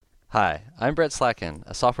Hi, I'm Brett Slacken,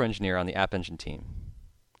 a software engineer on the App Engine team.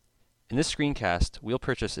 In this screencast, we'll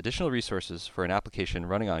purchase additional resources for an application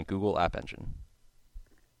running on Google App Engine.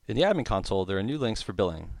 In the admin console, there are new links for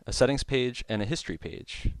billing, a settings page, and a history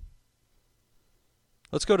page.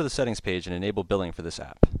 Let's go to the settings page and enable billing for this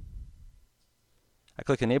app. I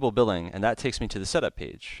click Enable Billing, and that takes me to the setup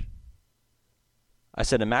page. I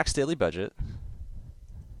set a max daily budget,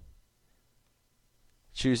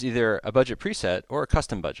 choose either a budget preset or a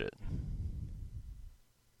custom budget.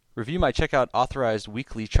 Review my checkout authorized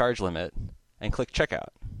weekly charge limit and click Checkout.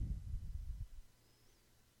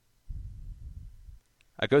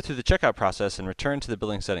 I go through the checkout process and return to the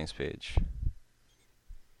billing settings page.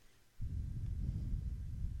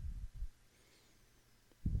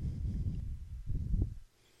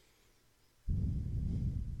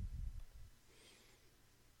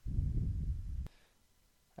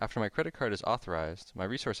 After my credit card is authorized, my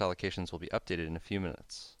resource allocations will be updated in a few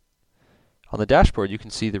minutes. On the dashboard, you can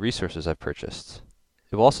see the resources I've purchased.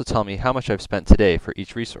 It will also tell me how much I've spent today for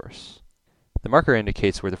each resource. The marker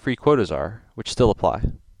indicates where the free quotas are, which still apply.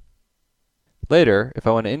 Later, if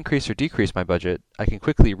I want to increase or decrease my budget, I can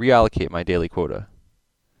quickly reallocate my daily quota.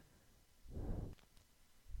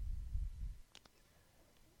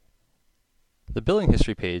 The billing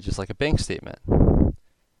history page is like a bank statement.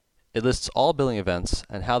 It lists all billing events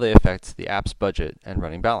and how they affect the app's budget and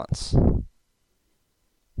running balance.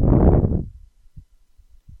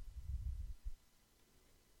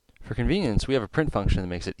 For convenience, we have a print function that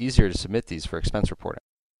makes it easier to submit these for expense reporting.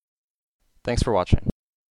 Thanks for watching.